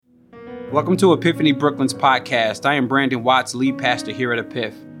Welcome to Epiphany Brooklyn's podcast. I am Brandon Watts, lead pastor here at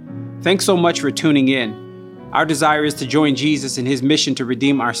Epiph. Thanks so much for tuning in. Our desire is to join Jesus in his mission to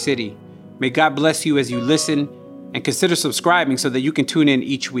redeem our city. May God bless you as you listen and consider subscribing so that you can tune in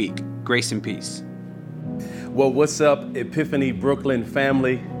each week. Grace and peace. Well, what's up, Epiphany Brooklyn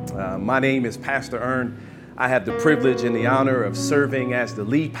family? My name is Pastor Ern. I have the privilege and the honor of serving as the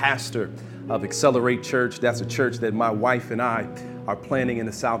lead pastor of Accelerate Church. That's a church that my wife and I are planning in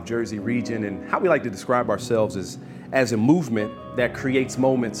the South Jersey region, and how we like to describe ourselves is as a movement that creates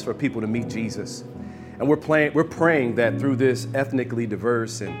moments for people to meet Jesus. And we're praying that through this ethnically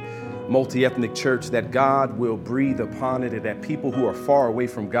diverse and multi-ethnic church that God will breathe upon it and that people who are far away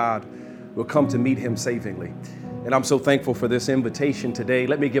from God will come to meet him savingly. And I'm so thankful for this invitation today.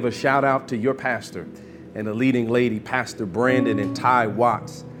 Let me give a shout out to your pastor and the leading lady, Pastor Brandon and Ty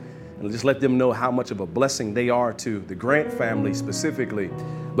Watts. And just let them know how much of a blessing they are to the Grant family specifically,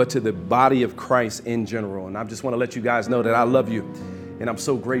 but to the body of Christ in general. And I just want to let you guys know that I love you, and I'm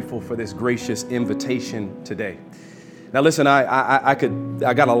so grateful for this gracious invitation today. Now, listen, I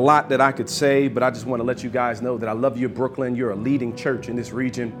got a lot that I could say, but I just want to let you guys know that I love you, Brooklyn. You're a leading church in this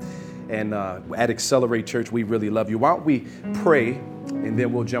region, and at Accelerate Church, we really love you. Why don't we pray, and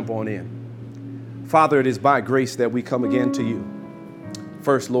then we'll jump on in. Father, it is by grace that we come again to you.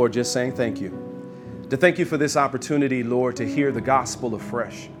 First, Lord, just saying thank you. To thank you for this opportunity, Lord, to hear the gospel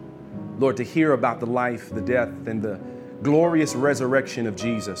afresh. Lord, to hear about the life, the death, and the glorious resurrection of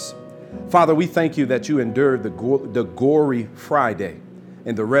Jesus. Father, we thank you that you endured the gory Friday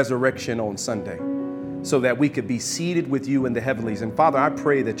and the resurrection on Sunday so that we could be seated with you in the heavenlies. And Father, I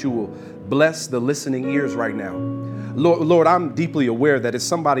pray that you will bless the listening ears right now. Lord, I'm deeply aware that it's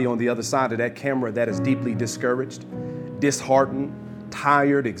somebody on the other side of that camera that is deeply discouraged, disheartened,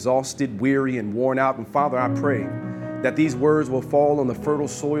 tired, exhausted, weary, and worn out. And Father, I pray that these words will fall on the fertile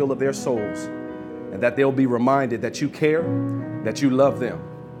soil of their souls and that they'll be reminded that you care, that you love them,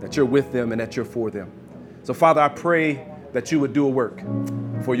 that you're with them, and that you're for them. So, Father, I pray that you would do a work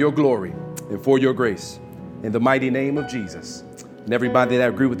for your glory and for your grace in the mighty name of Jesus. And everybody that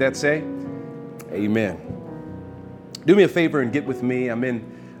agree with that say, amen. Do me a favor and get with me. I'm in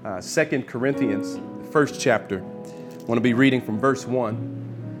 2 Corinthians, the first chapter. I want to be reading from verse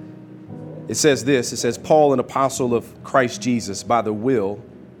 1. It says this, it says, Paul, an apostle of Christ Jesus, by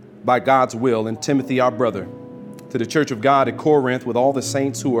God's will, and Timothy, our brother, to the church of God at Corinth with all the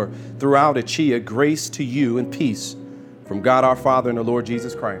saints who are throughout Achaia, grace to you and peace from God our Father and the Lord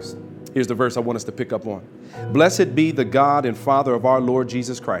Jesus Christ. Here's the verse I want us to pick up on. Blessed be the God and Father of our Lord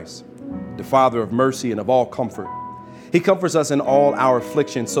Jesus Christ, the Father of mercy and of all comfort. He comforts us in all our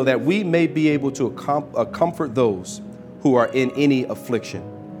affliction so that we may be able to comfort those who are in any affliction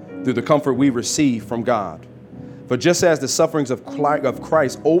through the comfort we receive from God. For just as the sufferings of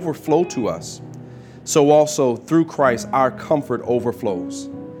Christ overflow to us, so also through Christ our comfort overflows.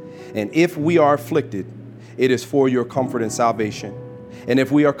 And if we are afflicted, it is for your comfort and salvation. And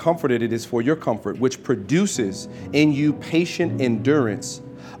if we are comforted, it is for your comfort, which produces in you patient endurance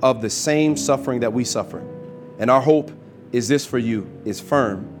of the same suffering that we suffer. And our hope is this for you, is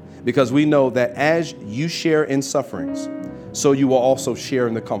firm, because we know that as you share in sufferings, so you will also share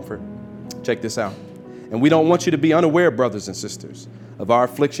in the comfort. Check this out. And we don't want you to be unaware, brothers and sisters, of our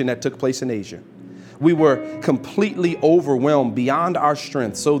affliction that took place in Asia. We were completely overwhelmed beyond our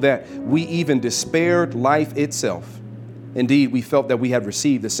strength, so that we even despaired life itself. Indeed, we felt that we had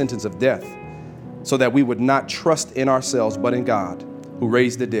received the sentence of death, so that we would not trust in ourselves, but in God, who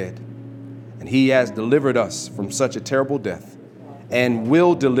raised the dead. And he has delivered us from such a terrible death and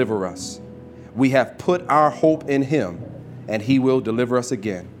will deliver us. We have put our hope in him, and he will deliver us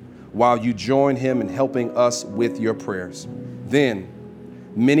again, while you join him in helping us with your prayers. Then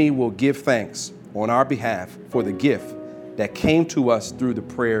many will give thanks on our behalf for the gift that came to us through the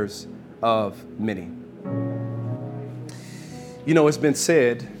prayers of many. You know, it's been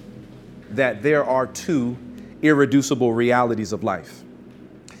said that there are two irreducible realities of life.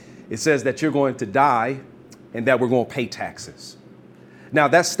 It says that you're going to die and that we're going to pay taxes. Now,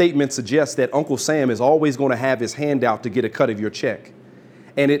 that statement suggests that Uncle Sam is always going to have his hand out to get a cut of your check.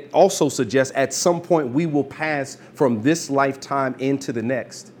 And it also suggests at some point we will pass from this lifetime into the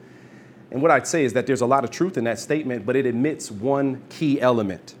next. And what I'd say is that there's a lot of truth in that statement, but it admits one key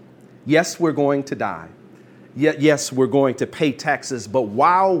element. Yes, we're going to die. Yes, we're going to pay taxes. But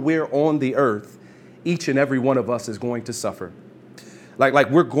while we're on the earth, each and every one of us is going to suffer. Like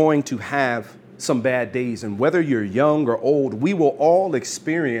we're going to have some bad days. And whether you're young or old, we will all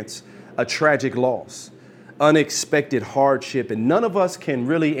experience a tragic loss, unexpected hardship, and none of us can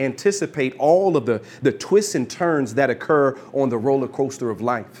really anticipate all of the twists and turns that occur on the roller coaster of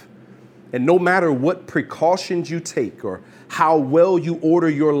life. And no matter what precautions you take or how well you order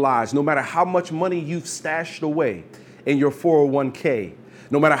your lives, no matter how much money you've stashed away in your 401k,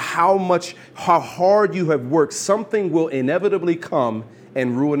 no matter how hard you have worked, something will inevitably come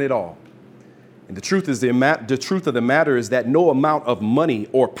and ruin it all. And the truth of the matter is that no amount of money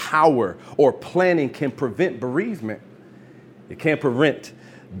or power or planning can prevent bereavement. It can't prevent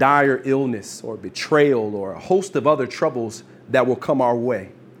dire illness or betrayal or a host of other troubles that will come our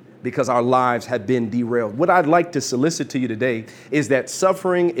way because our lives have been derailed. What I'd like to solicit to you today is that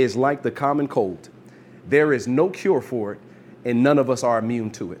suffering is like the common cold. There is no cure for it, and none of us are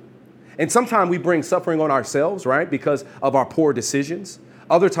immune to it. And sometimes we bring suffering on ourselves, right, because of our poor decisions.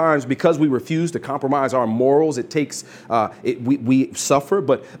 Other times, because we refuse to compromise our morals, we suffer.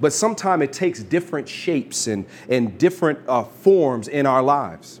 But sometimes it takes different shapes and different forms in our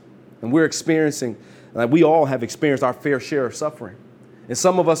lives. And we all have experienced our fair share of suffering. And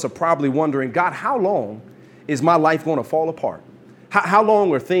some of us are probably wondering, God, how long is my life going to fall apart? How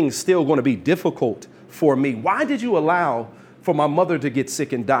long are things still going to be difficult for me? Why did you allow for my mother to get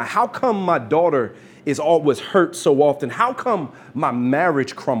sick and die? How come my daughter is always hurt so often? How come my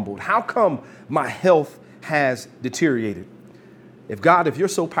marriage crumbled? How come my health has deteriorated? If you're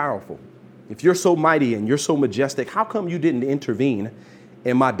so powerful, if you're so mighty and you're so majestic, how come you didn't intervene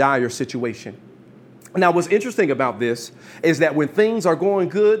in my dire situation? Now, what's interesting about this is that when things are going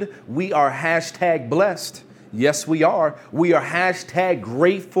good, we are #blessed. Yes, we are. We are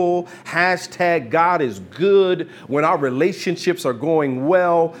 #grateful, #God is good. When our relationships are going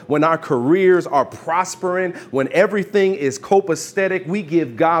well, when our careers are prospering, when everything is copacetic, we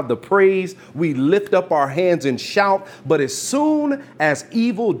give God the praise. We lift up our hands and shout. But as soon as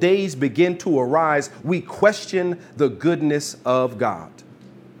evil days begin to arise, we question the goodness of God.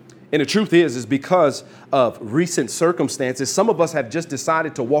 And the truth is because of recent circumstances, some of us have just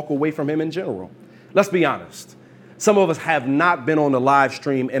decided to walk away from him in general. Let's be honest. Some of us have not been on the live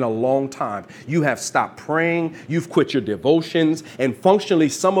stream in a long time. You have stopped praying. You've quit your devotions. And functionally,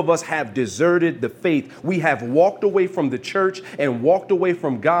 some of us have deserted the faith. We have walked away from the church and walked away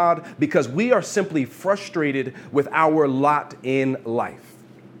from God because we are simply frustrated with our lot in life.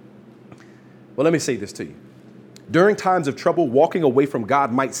 Well, let me say this to you. During times of trouble, walking away from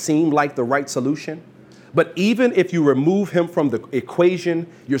God might seem like the right solution. But even if you remove him from the equation,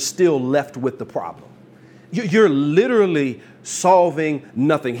 you're still left with the problem. You're literally solving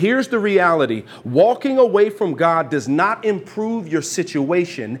nothing. Here's the reality. Walking away from God does not improve your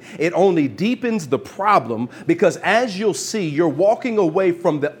situation. It only deepens the problem because, as you'll see, you're walking away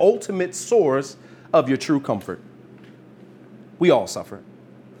from the ultimate source of your true comfort. We all suffer.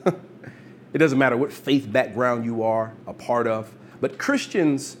 It doesn't matter what faith background you are a part of, but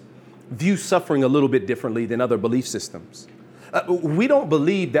Christians view suffering a little bit differently than other belief systems. We don't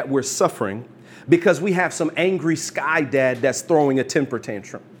believe that we're suffering because we have some angry sky dad that's throwing a temper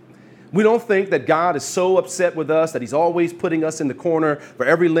tantrum. We don't think that God is so upset with us that he's always putting us in the corner for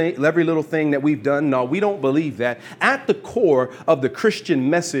every little thing that we've done. No, we don't believe that. At the core of the Christian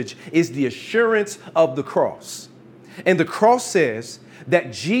message is the assurance of the cross. And the cross says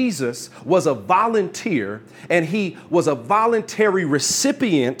that Jesus was a volunteer and he was a voluntary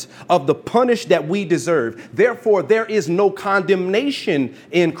recipient of the punishment that we deserve. Therefore, there is no condemnation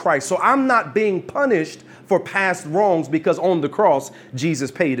in Christ. So I'm not being punished for past wrongs because on the cross, Jesus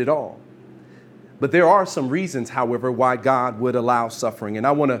paid it all. But there are some reasons, however, why God would allow suffering. And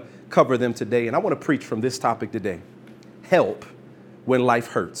I want to cover them today. And I want to preach from this topic today. Help when life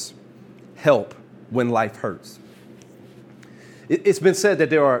hurts. Help when life hurts. It's been said that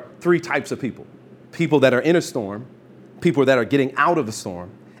there are three types of people. People that are in a storm, people that are getting out of the storm,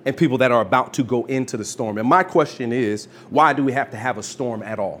 and people that are about to go into the storm. And my question is, why do we have to have a storm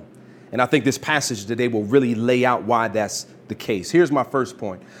at all? And I think this passage today will really lay out why that's the case. Here's my first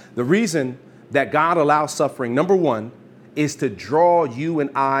point. The reason that God allows suffering, number one, is to draw you and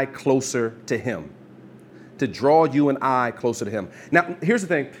I closer to him. To draw you and I closer to him. Now, here's the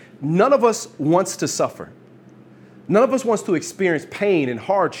thing. None of us wants to suffer. None of us wants to experience pain and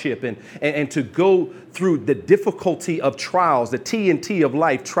hardship and to go through the difficulty of trials, the T&T of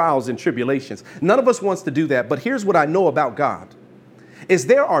life, trials and tribulations. None of us wants to do that. But here's what I know about God, is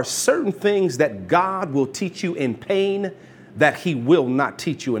there are certain things that God will teach you in pain that he will not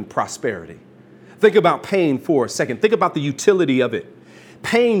teach you in prosperity. Think about pain for a second. Think about the utility of it.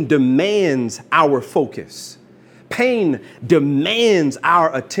 Pain demands our focus. Pain demands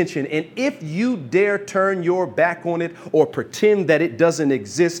our attention. And if you dare turn your back on it or pretend that it doesn't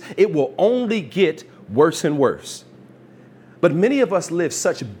exist, it will only get worse and worse. But many of us live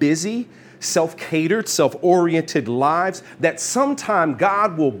such busy, self-catered, self-oriented lives, that sometime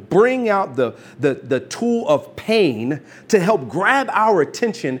God will bring out the tool of pain to help grab our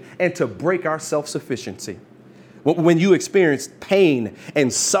attention and to break our self-sufficiency. When you experience pain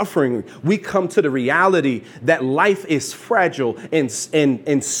and suffering, we come to the reality that life is fragile and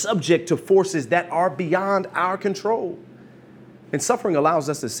subject to forces that are beyond our control. And suffering allows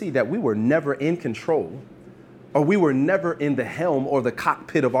us to see that we were never in control, or we were never in the helm or the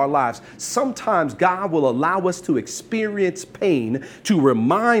cockpit of our lives. Sometimes God will allow us to experience pain to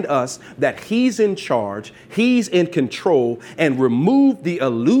remind us that He's in charge, He's in control, and remove the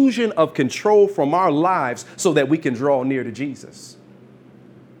illusion of control from our lives so that we can draw near to Jesus.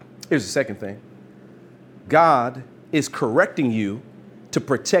 Here's the second thing. God is correcting you to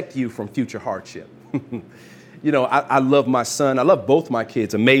protect you from future hardship. You know, I love my son. I love both my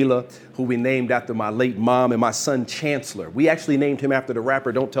kids, Amela, who we named after my late mom, and my son, Chancellor. We actually named him after the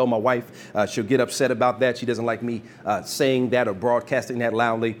rapper. Don't tell my wife. She'll get upset about that. She doesn't like me saying that or broadcasting that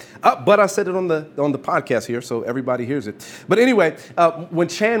loudly. But I said it on the podcast here, so everybody hears it. But anyway, when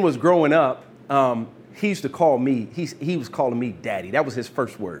Chan was growing up, he used to call me, he was calling me daddy. That was his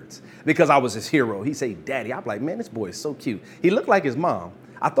first words because I was his hero. He'd say, daddy. I'm like, man, this boy is so cute. He looked like his mom.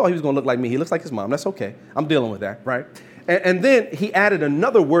 I thought he was going to look like me. He looks like his mom. That's okay. I'm dealing with that, right? And then he added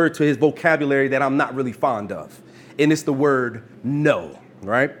another word to his vocabulary that I'm not really fond of. And it's the word no,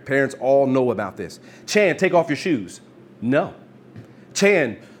 right? Parents all know about this. Chan, take off your shoes. No.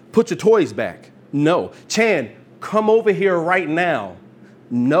 Chan, put your toys back. No. Chan, come over here right now.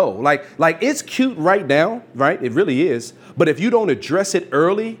 No. Like it's cute right now, right? It really is. But if you don't address it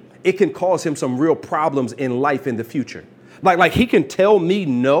early, it can cause him some real problems in life in the future. Like he can tell me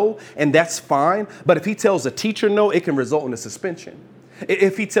no, and that's fine. But if he tells a teacher no, it can result in a suspension.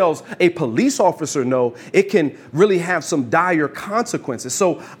 If he tells a police officer no, it can really have some dire consequences.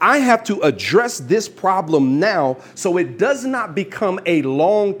 So I have to address this problem now so it does not become a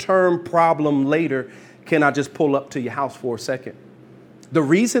long-term problem later. Can I just pull up to your house for a second? The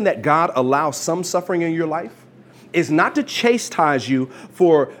reason that God allows some suffering in your life is not to chastise you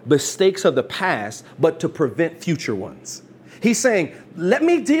for mistakes of the past, but to prevent future ones. He's saying, let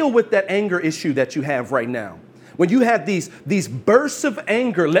me deal with that anger issue that you have right now. When you have these bursts of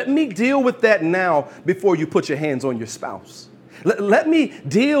anger, let me deal with that now before you put your hands on your spouse. Let me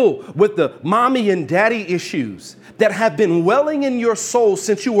deal with the mommy and daddy issues that have been welling in your soul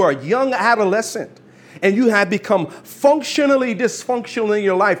since you were a young adolescent and you have become functionally dysfunctional in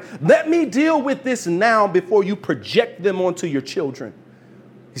your life. Let me deal with this now before you project them onto your children.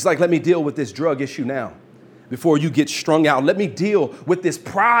 He's like, let me deal with this drug issue now before you get strung out. Let me deal with this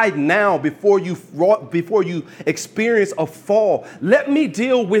pride now before you experience a fall. Let me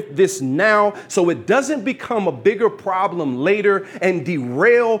deal with this now so it doesn't become a bigger problem later and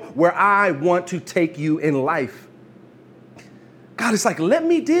derail where I want to take you in life. God is like, let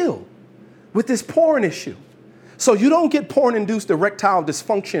me deal with this porn issue so you don't get porn-induced erectile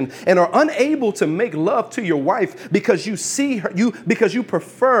dysfunction and are unable to make love to your wife because you see her, because you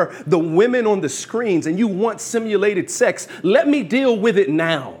prefer the women on the screens and you want simulated sex. Let me deal with it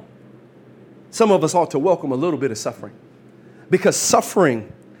now. Some of us ought to welcome a little bit of suffering because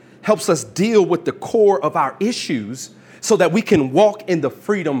suffering helps us deal with the core of our issues so that we can walk in the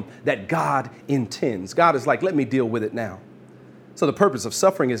freedom that God intends. God is like, let me deal with it now. So the purpose of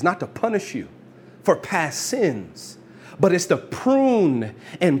suffering is not to punish you for past sins, but it's to prune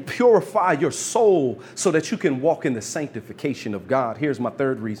and purify your soul so that you can walk in the sanctification of God. Here's my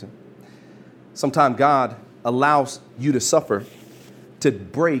third reason. Sometimes God allows you to suffer to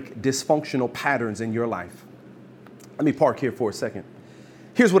break dysfunctional patterns in your life. Let me park here for a second.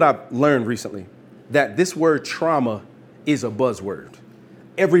 Here's what I've learned recently, that this word trauma is a buzzword.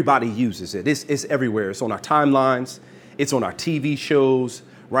 Everybody uses it. It's everywhere. It's on our timelines. It's on our TV shows,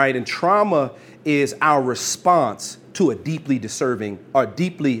 right? And trauma is our response to a deeply disturbing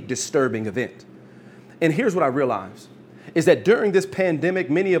event. And here's what I realized is that during this pandemic,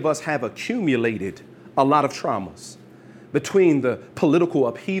 many of us have accumulated a lot of traumas between the political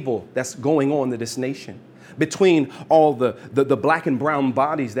upheaval that's going on in this nation, between all the black and brown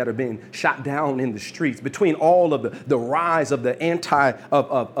bodies that are being shot down in the streets, between all of the rise of the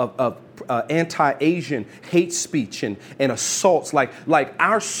anti-Asian hate speech and assaults, like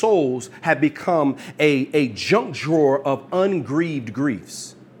our souls have become a junk drawer of ungrieved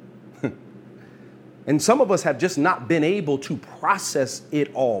griefs. And some of us have just not been able to process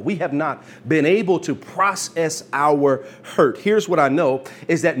it all. We have not been able to process our hurt. Here's what I know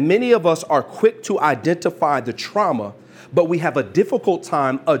is that many of us are quick to identify the trauma, but we have a difficult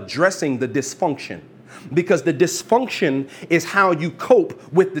time addressing the dysfunction. because the dysfunction is how you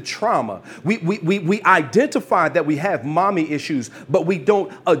cope with the trauma. We identify that we have mommy issues, but we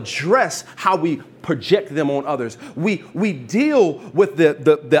don't address how we project them on others. We deal with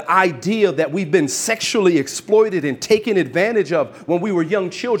the idea that we've been sexually exploited and taken advantage of when we were young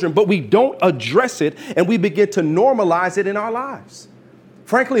children, but we don't address it, and we begin to normalize it in our lives.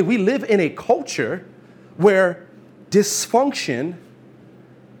 Frankly, we live in a culture where dysfunction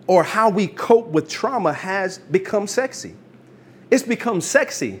or how we cope with trauma has become sexy. It's become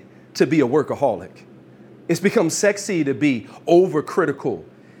sexy to be a workaholic. It's become sexy to be overcritical.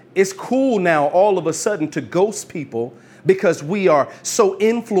 It's cool now all of a sudden to ghost people because we are so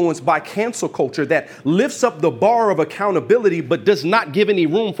influenced by cancel culture that lifts up the bar of accountability but does not give any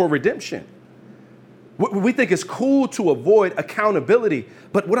room for redemption. We think it's cool to avoid accountability,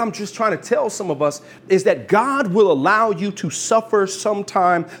 but what I'm just trying to tell some of us is that God will allow you to suffer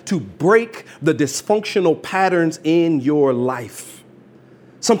sometime to break the dysfunctional patterns in your life.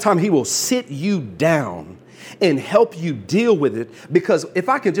 Sometimes He will sit you down and help you deal with it, because if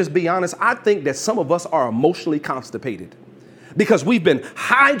I can just be honest, I think that some of us are emotionally constipated. Because we've been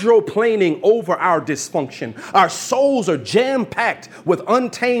hydroplaning over our dysfunction. Our souls are jam-packed with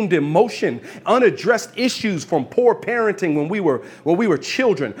untamed emotion, unaddressed issues from poor parenting when we were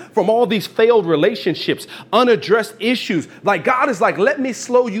children, from all these failed relationships, unaddressed issues. Like God is like, let me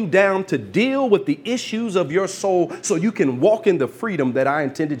slow you down to deal with the issues of your soul so you can walk in the freedom that I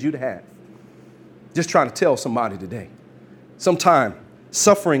intended you to have. Just trying to tell somebody today. Sometimes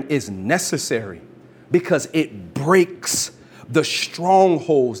suffering is necessary because it breaks the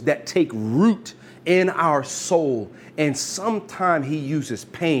strongholds that take root in our soul. And sometimes He uses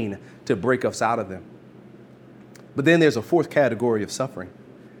pain to break us out of them. But then there's a fourth category of suffering,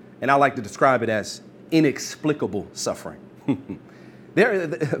 and I like to describe it as inexplicable suffering.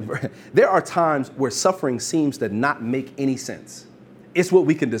 There are times where suffering seems to not make any sense. It's what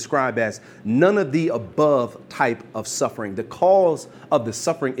we can describe as none of the above type of suffering. The cause of the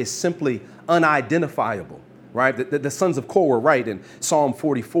suffering is simply unidentifiable. Right? The sons of Korah were right in Psalm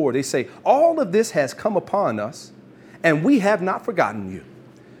 44. They say, all of this has come upon us, and we have not forgotten you.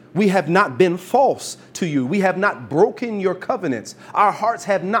 We have not been false to you. We have not broken your covenants. Our hearts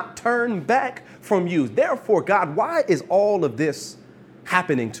have not turned back from you. Therefore, God, why is all of this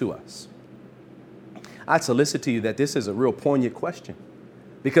happening to us? I solicit to you that this is a real poignant question,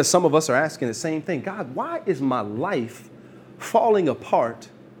 because some of us are asking the same thing. God, why is my life falling apart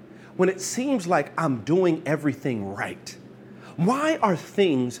when it seems like I'm doing everything right? Why are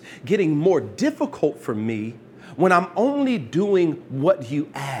things getting more difficult for me when I'm only doing what you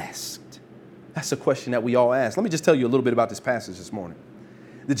asked? That's a question that we all ask. Let me just tell you a little bit about this passage this morning.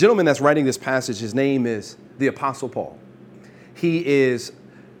 The gentleman that's writing this passage, his name is the Apostle Paul. He is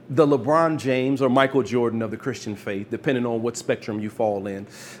the LeBron James or Michael Jordan of the Christian faith, depending on what spectrum you fall in.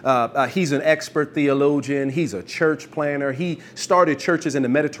 He's an expert theologian. He's a church planner. He started churches in the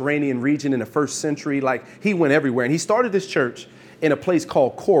Mediterranean region in the first century. Like, he went everywhere. And he started this church in a place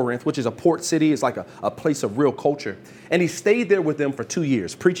called Corinth, which is a port city. It's like a place of real culture. And he stayed there with them for 2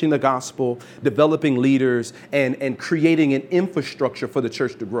 years, preaching the gospel, developing leaders, and creating an infrastructure for the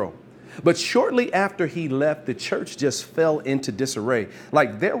church to grow. But shortly after he left, the church just fell into disarray.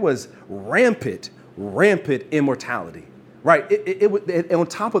 Like, there was rampant immortality, right? And on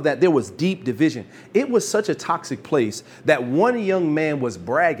top of that, there was deep division. It was such a toxic place that one young man was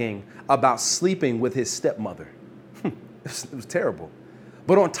bragging about sleeping with his stepmother. It was terrible.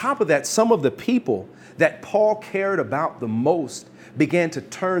 But on top of that, some of the people that Paul cared about the most began to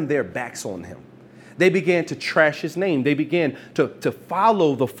turn their backs on him. They began to trash his name. They began to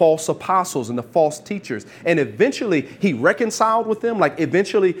follow the false apostles and the false teachers. And eventually he reconciled with them.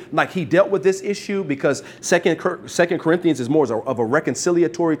 Eventually he dealt with this issue, because Second Corinthians is more of a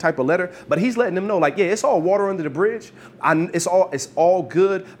reconciliatory type of letter. But he's letting them know, yeah, it's all water under the bridge. It's all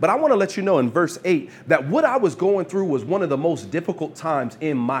good. But I want to let you know in verse 8 that what I was going through was one of the most difficult times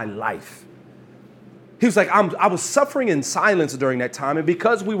in my life. He was like, I was suffering in silence during that time. And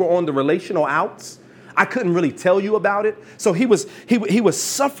because we were on the relational outs, I couldn't really tell you about it. So he was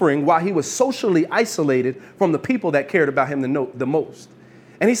suffering while he was socially isolated from the people that cared about him the most.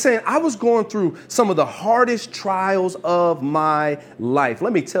 And he's saying, I was going through some of the hardest trials of my life.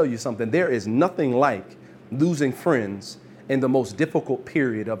 Let me tell you something. There is nothing like losing friends in the most difficult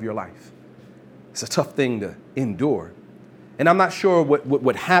period of your life. It's a tough thing to endure. And I'm not sure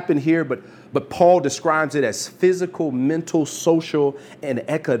what happened here, but Paul describes it as physical, mental, social, and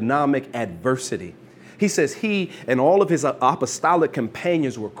economic adversity. He says he and all of his apostolic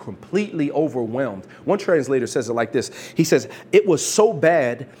companions were completely overwhelmed. One translator says it like this. He says, it was so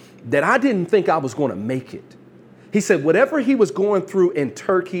bad that I didn't think I was going to make it. He said whatever he was going through in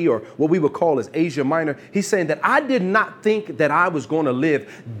Turkey, or what we would call as Asia Minor, he's saying that I did not think that I was going to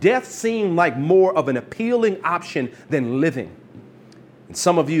live. Death seemed like more of an appealing option than living. And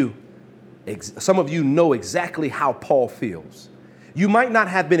some of you know exactly how Paul feels. You might not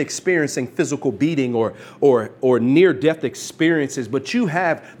have been experiencing physical beating or near-death experiences, but you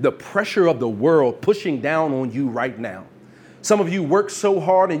have the pressure of the world pushing down on you right now. Some of you work so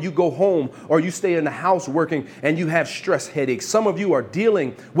hard and you go home, or you stay in the house working and you have stress headaches. Some of you are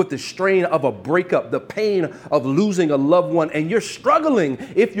dealing with the strain of a breakup, the pain of losing a loved one, and you're struggling,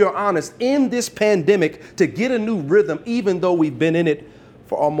 if you're honest, in this pandemic to get a new rhythm, even though we've been in it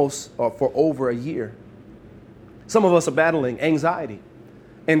for over a year. Some of us are battling anxiety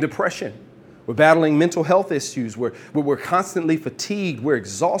and depression. We're battling mental health issues. We're constantly fatigued. We're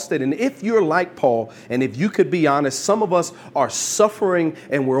exhausted. And if you're like Paul, and if you could be honest, some of us are suffering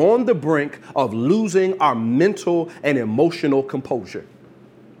and we're on the brink of losing our mental and emotional composure.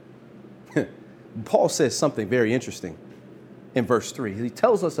 Paul says something very interesting in verse 3. He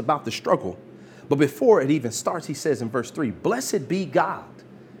tells us about the struggle. But before it even starts, he says in verse 3, blessed be God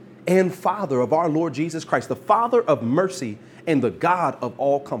and Father of our Lord Jesus Christ, the Father of mercy and the God of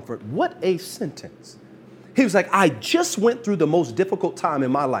all comfort. What a sentence. He was like, I just went through the most difficult time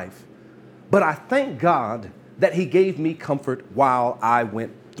in my life, but I thank God that he gave me comfort while I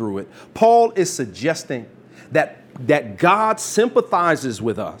went through it. Paul is suggesting that God sympathizes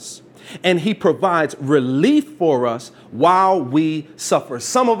with us and he provides relief for us while we suffer.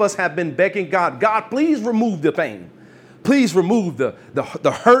 Some of us have been begging God, please remove the pain. Please remove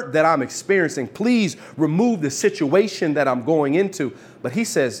the hurt that I'm experiencing. Please remove the situation that I'm going into. But he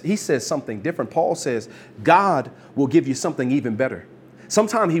says something different. Paul says God will give you something even better.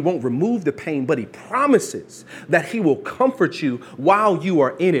 Sometimes he won't remove the pain, but he promises that he will comfort you while you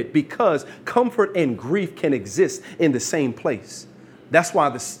are in it, because comfort and grief can exist in the same place. That's why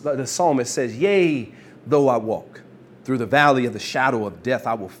the psalmist says, yea, though I walk through the valley of the shadow of death,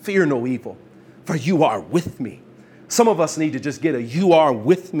 I will fear no evil, for you are with me. Some of us need to just get a you are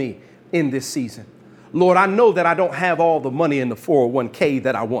with me in this season. Lord, I know that I don't have all the money in the 401k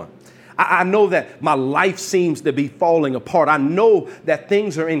that I want. I know that my life seems to be falling apart. I know that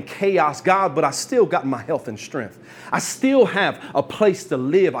things are in chaos, God, but I still got my health and strength. I still have a place to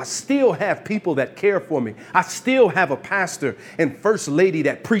live. I still have people that care for me. I still have a pastor and first lady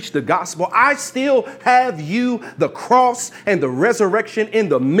that preach the gospel. I still have you, the cross, and the resurrection in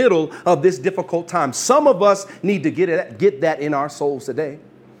the middle of this difficult time. Some of us need to get that in our souls today.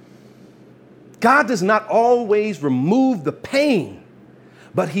 God does not always remove the pain,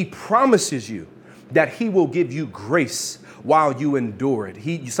 but he promises you that he will give you grace while you endure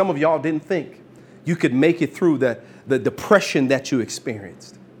it. Some of y'all didn't think you could make it through the depression that you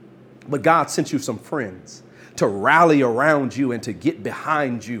experienced. But God sent you some friends to rally around you and to get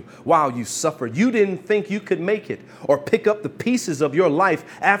behind you while you suffered. You didn't think you could make it or pick up the pieces of your life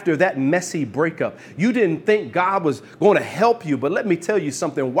after that messy breakup. You didn't think God was going to help you. But let me tell you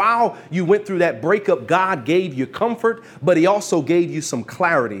something. While you went through that breakup, God gave you comfort, but he also gave you some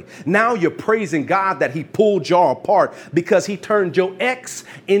clarity. Now you're praising God that he pulled y'all apart because he turned your ex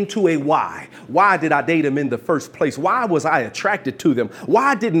into a Y. Why did I date him in the first place? Why was I attracted to them?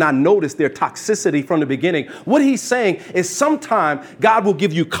 Why didn't I notice their toxicity from the beginning? What he's saying is sometime God will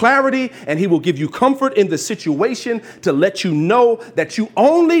give you clarity and he will give you comfort in the situation to let you know that you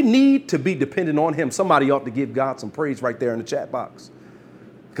only need to be dependent on him. Somebody ought to give God some praise right there in the chat box,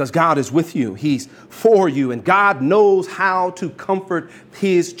 because God is with you. He's for you, and God knows how to comfort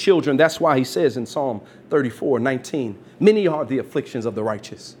his children. That's why he says in Psalm 34:19, many are the afflictions of the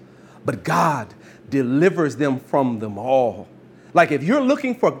righteous, but God delivers them from them all. Like if you're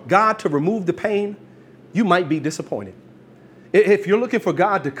looking for God to remove the pain, you might be disappointed. If you're looking for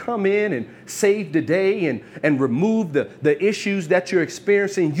God to come in and save the day and remove the issues that you're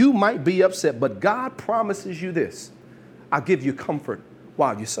experiencing, you might be upset. But God promises you this: I'll give you comfort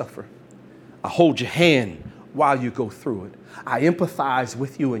while you suffer. I'll hold your hand while you go through it. I empathize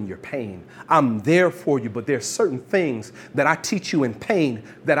with you in your pain. I'm there for you, but there's certain things that I teach you in pain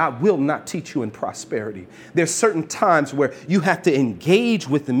that I will not teach you in prosperity. There's certain times where you have to engage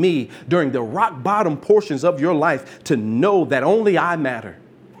with me during the rock bottom portions of your life to know that only I matter.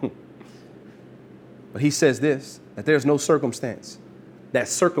 But he says this, that there's no circumstance that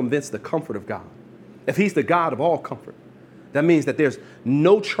circumvents the comfort of God. If he's the God of all comfort, that means that there's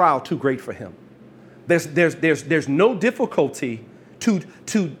no trial too great for him. There's no difficulty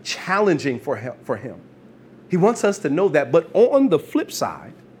too challenging for him. He wants us to know that. But on the flip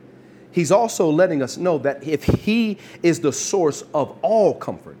side, he's also letting us know that if he is the source of all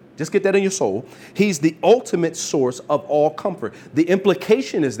comfort, just get that in your soul, he's the ultimate source of all comfort. The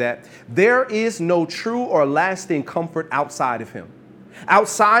implication is that there is no true or lasting comfort outside of him.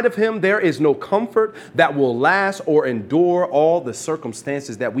 Outside of him, there is no comfort that will last or endure all the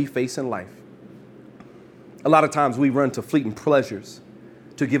circumstances that we face in life. A lot of times we run to fleeting pleasures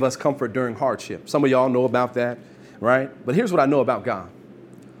to give us comfort during hardship. Some of y'all know about that, right? But here's what I know about God.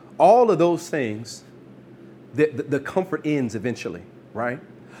 All of those things, the comfort ends eventually, right?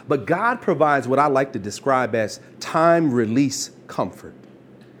 But God provides what I like to describe as time release comfort.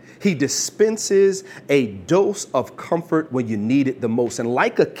 He dispenses a dose of comfort when you need it the most. And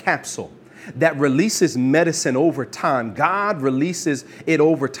like a capsule that releases medicine over time, God releases it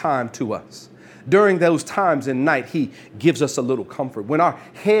over time to us. During those times in night, he gives us a little comfort. When our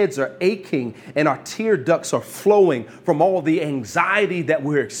heads are aching and our tear ducts are flowing from all the anxiety that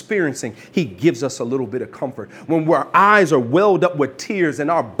we're experiencing, he gives us a little bit of comfort. When our eyes are welled up with tears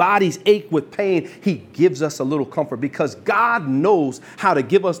and our bodies ache with pain, he gives us a little comfort because God knows how to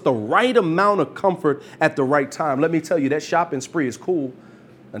give us the right amount of comfort at the right time. Let me tell you, that shopping spree is cool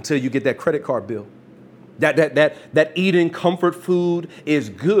until you get that credit card bill. That eating comfort food is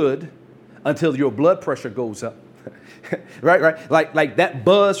good until your blood pressure goes up. right? Like that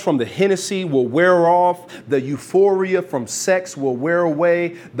buzz from the Hennessy will wear off. The euphoria from sex will wear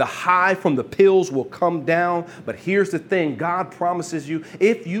away. The high from the pills will come down. But here's the thing. God promises you,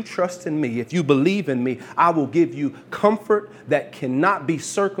 if you trust in me, if you believe in me, I will give you comfort that cannot be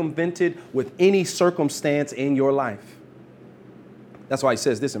circumvented with any circumstance in your life. That's why he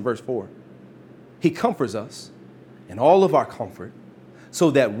says this in verse 4. He comforts us in all of our comfort, so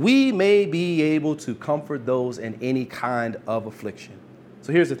that we may be able to comfort those in any kind of affliction.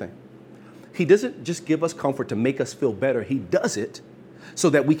 So here's the thing. He doesn't just give us comfort to make us feel better. He does it so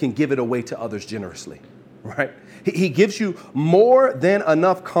that we can give it away to others generously, right? He gives you more than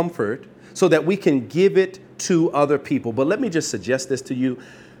enough comfort so that we can give it to other people. But let me just suggest this to you.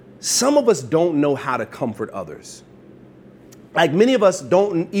 Some of us don't know how to comfort others. Like many of us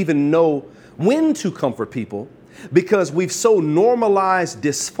don't even know when to comfort people, because we've so normalized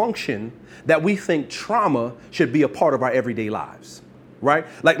dysfunction that we think trauma should be a part of our everyday lives, right?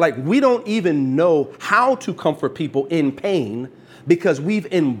 Like we don't even know how to comfort people in pain because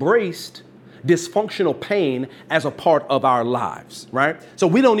we've embraced dysfunctional pain as a part of our lives, right? So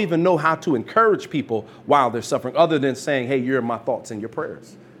we don't even know how to encourage people while they're suffering other than saying, hey, you're in my thoughts and your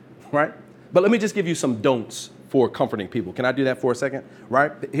prayers, right? But let me just give you some don'ts for comforting people. Can I do that for a second,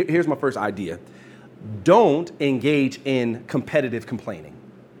 right? Here's my first idea. Don't engage in competitive complaining,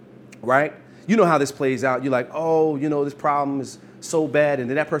 right? You know how this plays out. You're like, oh, this problem is so bad. And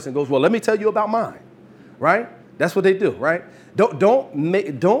then that person goes, well, let me tell you about mine, right? That's what they do, right? Don't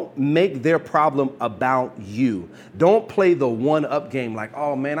make their problem about you. Don't play the one-up game like,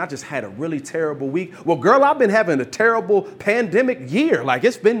 oh, man, I just had a really terrible week. Well, girl, I've been having a terrible pandemic year. Like,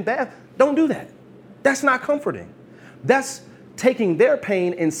 it's been bad. Don't do that. That's not comforting. That's taking their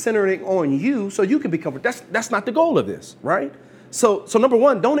pain and centering on you so you can be comforted. That's not the goal of this, right? So number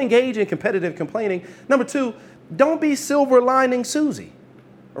one, don't engage in competitive complaining. Number two, don't be silver lining Susie,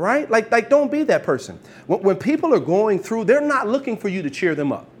 right? Like don't be that person. When people are going through, they're not looking for you to cheer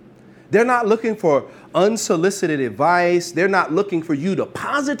them up. They're not looking for unsolicited advice. They're not looking for you to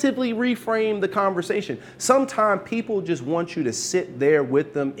positively reframe the conversation. Sometimes people just want you to sit there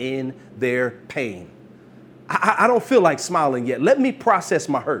with them in their pain. I don't feel like smiling yet. Let me process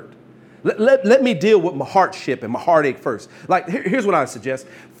my hurt. Let me deal with my hardship and my heartache first. Like, here's what I suggest.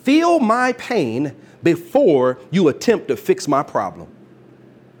 Feel my pain before you attempt to fix my problem.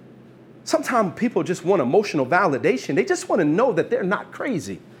 Sometimes people just want emotional validation. They just want to know that they're not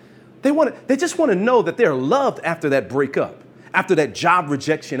crazy. They just want to know that they're loved after that breakup, after that job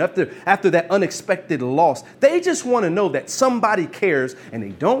rejection, after that unexpected loss. They just want to know that somebody cares, and they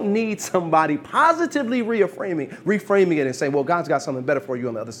don't need somebody positively reframing it and saying, well, God's got something better for you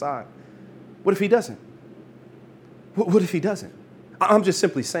on the other side. What if he doesn't? What if he doesn't? I'm just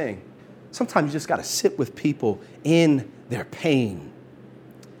simply saying, sometimes you just got to sit with people in their pain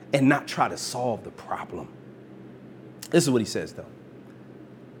and not try to solve the problem. This is what he says, though.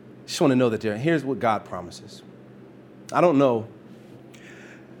 Just want to know that here's what God promises. I don't know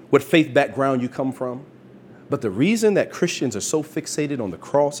what faith background you come from, but the reason that Christians are so fixated on the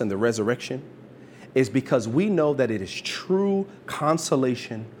cross and the resurrection is because we know that it is true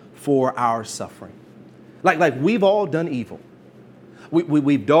consolation for our suffering. Like we've all done evil.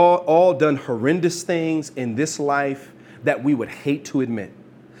 We've all done horrendous things in this life that we would hate to admit.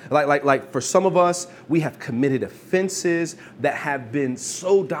 Like for some of us, we have committed offenses that have been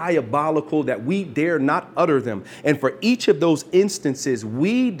so diabolical that we dare not utter them. And for each of those instances,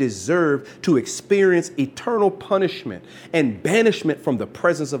 we deserve to experience eternal punishment and banishment from the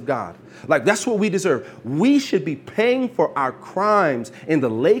presence of God. Like that's what we deserve. We should be paying for our crimes in the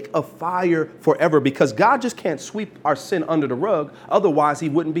lake of fire forever, because God just can't sweep our sin under the rug. Otherwise, he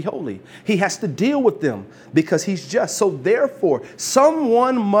wouldn't be holy. He has to deal with them because he's just. So therefore,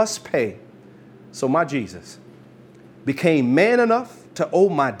 someone must pay. So my Jesus became man enough to owe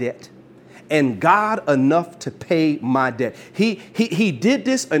my debt and God enough to pay my debt. He did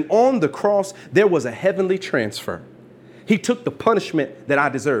this, and on the cross, there was a heavenly transfer. He took the punishment that I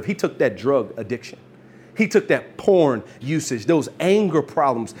deserve. He took that drug addiction. He took that porn usage, those anger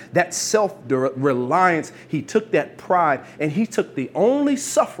problems, that self-reliance. He took that pride, and he took the only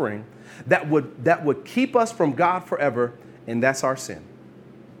suffering that would keep us from God forever, and that's our sin.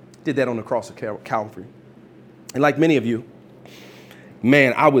 Did that on the cross of Calvary. And like many of you,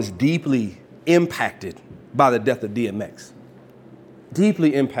 man, I was deeply impacted by the death of DMX.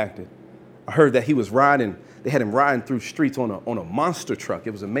 Deeply impacted. I heard that he was riding. They had him riding through streets on a monster truck. It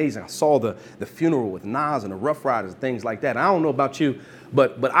was amazing. I saw the funeral with Nas and the Rough Riders and things like that. I don't know about you,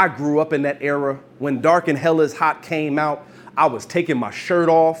 but I grew up in that era. When Dark and Hell Is Hot came out, I was taking my shirt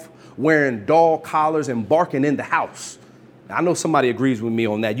off, wearing dog collars and barking in the house. I know somebody agrees with me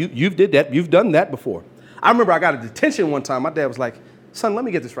on that. You've did that. You've done that before. I remember I got a detention one time. My dad was like, son, let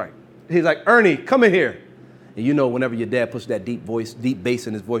me get this right. He's like, Ernie, come in here. And you know, whenever your dad puts that deep bass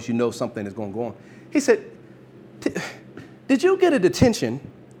in his voice, you know something is going to go on. He said, did you get a detention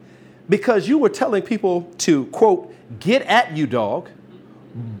because you were telling people to, quote, get at you, dog,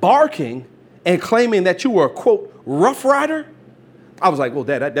 barking and claiming that you were a, quote, rough rider? I was like, well,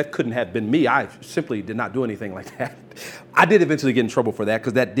 Dad, that couldn't have been me. I simply did not do anything like that. I did eventually get in trouble for that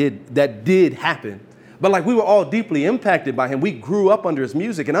because that did happen. But like we were all deeply impacted by him. We grew up under his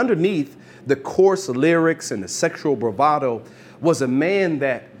music, and underneath the coarse lyrics and the sexual bravado was a man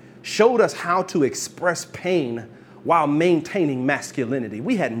that showed us how to express pain while maintaining masculinity.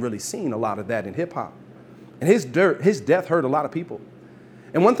 We hadn't really seen a lot of that in hip hop. And his death hurt a lot of people.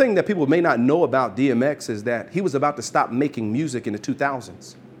 And one thing that people may not know about DMX is that he was about to stop making music in the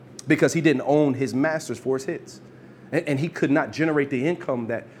 2000s because he didn't own his masters for his hits. And he could not generate the income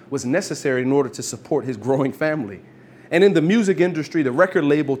that was necessary in order to support his growing family. And in the music industry, the record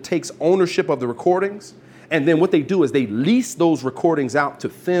label takes ownership of the recordings. And then what they do is they lease those recordings out to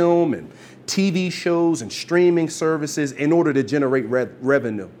film and TV shows and streaming services in order to generate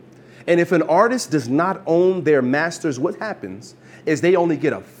revenue. And if an artist does not own their masters, what happens is they only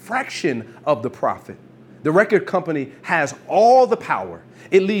get a fraction of the profit. The record company has all the power.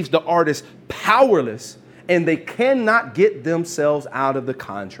 It leaves the artist powerless, and they cannot get themselves out of the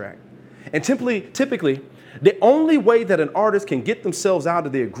contract. And typically, the only way that an artist can get themselves out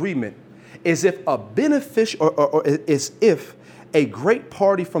of the agreement is if if a great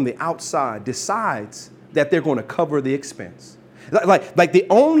party from the outside decides that they're going to cover the expense. Like the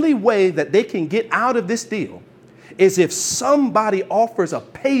only way that they can get out of this deal is if somebody offers a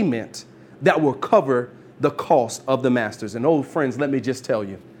payment that will cover the cost of the masters. And old friends, let me just tell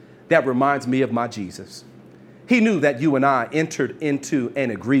you, that reminds me of my Jesus. He knew that you and I entered into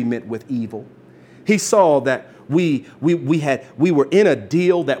an agreement with evil. He saw that we were in a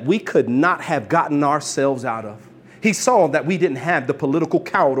deal that we could not have gotten ourselves out of. He saw that we didn't have the political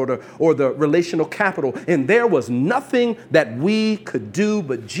clout or the relational capital, and there was nothing that we could do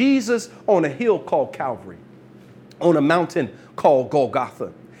but Jesus on a hill called Calvary, on a mountain called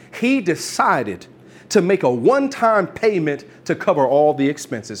Golgotha. He decided to make a one-time payment to cover all the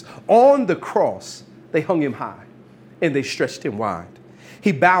expenses. On the cross, they hung him high and they stretched him wide.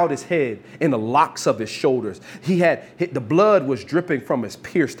 He bowed his head in the locks of his shoulders. The blood was dripping from his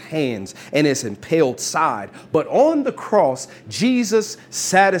pierced hands and his impaled side. But on the cross, Jesus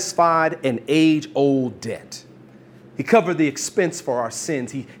satisfied an age-old debt. He covered the expense for our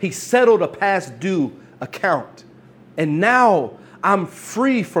sins. He settled a past due account. And now I'm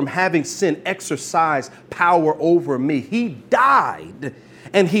free from having sin exercise power over me. He died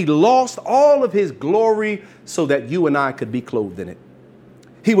and he lost all of his glory so that you and I could be clothed in it.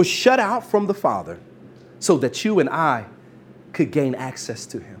 He was shut out from the Father so that you and I could gain access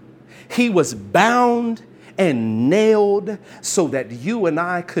to him. He was bound and nailed so that you and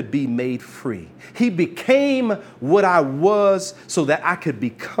I could be made free. He became what I was so that I could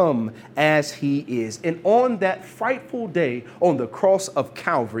become as he is. And on that frightful day on the cross of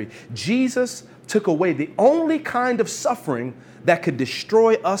Calvary, Jesus took away the only kind of suffering that could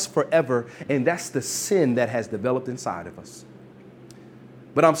destroy us forever, and that's the sin that has developed inside of us.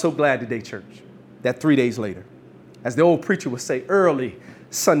 But I'm so glad today, church, that 3 days later, as the old preacher would say, early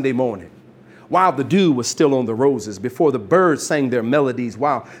Sunday morning, while the dew was still on the roses, before the birds sang their melodies,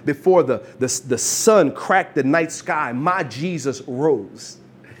 while before the sun cracked the night sky, my Jesus rose.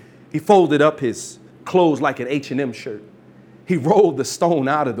 He folded up his clothes like an H&M shirt. He rolled the stone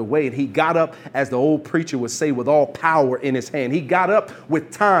out of the way, and he got up, as the old preacher would say, with all power in his hand. He got up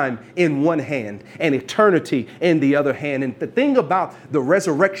with time in one hand and eternity in the other hand. And the thing about the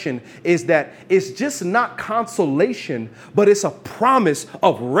resurrection is that it's just not consolation, but it's a promise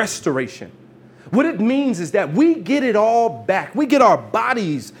of restoration. What it means is that we get it all back. We get our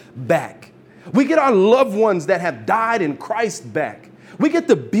bodies back. We get our loved ones that have died in Christ back. We get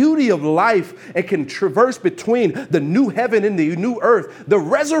the beauty of life and can traverse between the new heaven and the new earth. The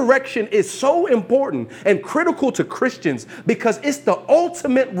resurrection is so important and critical to Christians because it's the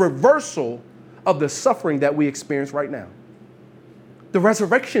ultimate reversal of the suffering that we experience right now. The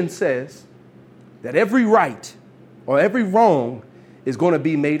resurrection says that every right or every wrong is going to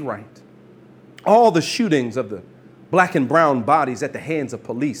be made right. All the shootings of the black and brown bodies at the hands of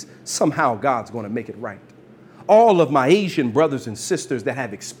police, somehow God's going to make it right. All of my Asian brothers and sisters that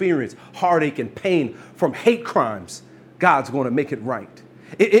have experienced heartache and pain from hate crimes, God's going to make it right.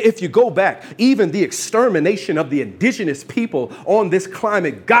 If you go back, even the extermination of the indigenous people on this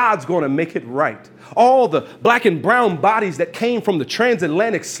climate, God's going to make it right. All the black and brown bodies that came from the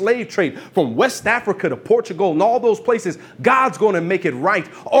transatlantic slave trade from West Africa to Portugal and all those places, God's going to make it right.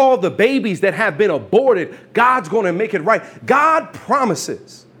 All the babies that have been aborted, God's going to make it right. God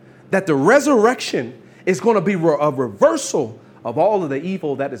promises that the resurrection is going to be a reversal of all of the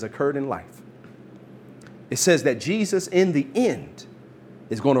evil that has occurred in life. It says that Jesus, in the end,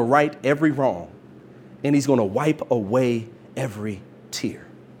 is going to right every wrong, and he's going to wipe away every tear.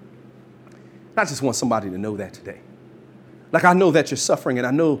 I just want somebody to know that today. Like, I know that you're suffering, and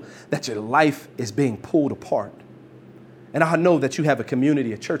I know that your life is being pulled apart. And I know that you have a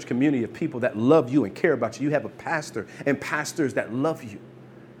community, a church community of people that love you and care about you. You have a pastor and pastors that love you.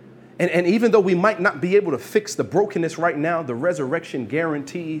 And even though we might not be able to fix the brokenness right now, the resurrection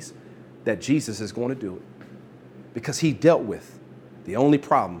guarantees that Jesus is going to do it because he dealt with the only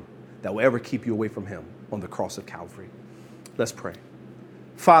problem that will ever keep you away from him on the cross of Calvary. Let's pray.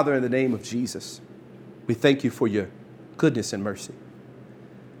 Father, in the name of Jesus, we thank you for your goodness and mercy.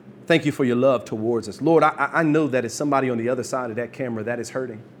 Thank you for your love towards us. Lord, I know that it's somebody on the other side of that camera that is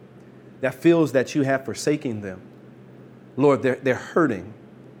hurting, that feels that you have forsaken them. Lord, they're hurting.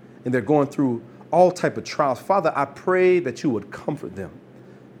 And they're going through all type of trials. Father, I pray that you would comfort them.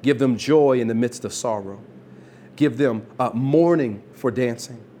 Give them joy in the midst of sorrow. Give them mourning for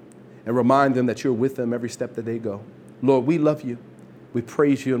dancing. And remind them that you're with them every step that they go. Lord, we love you. We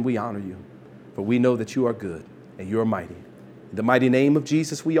praise you and we honor you. For we know that you are good and you are mighty. In the mighty name of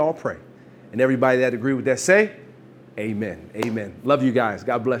Jesus, we all pray. And everybody that agree with that say, amen. Amen. Love you guys.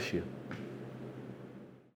 God bless you.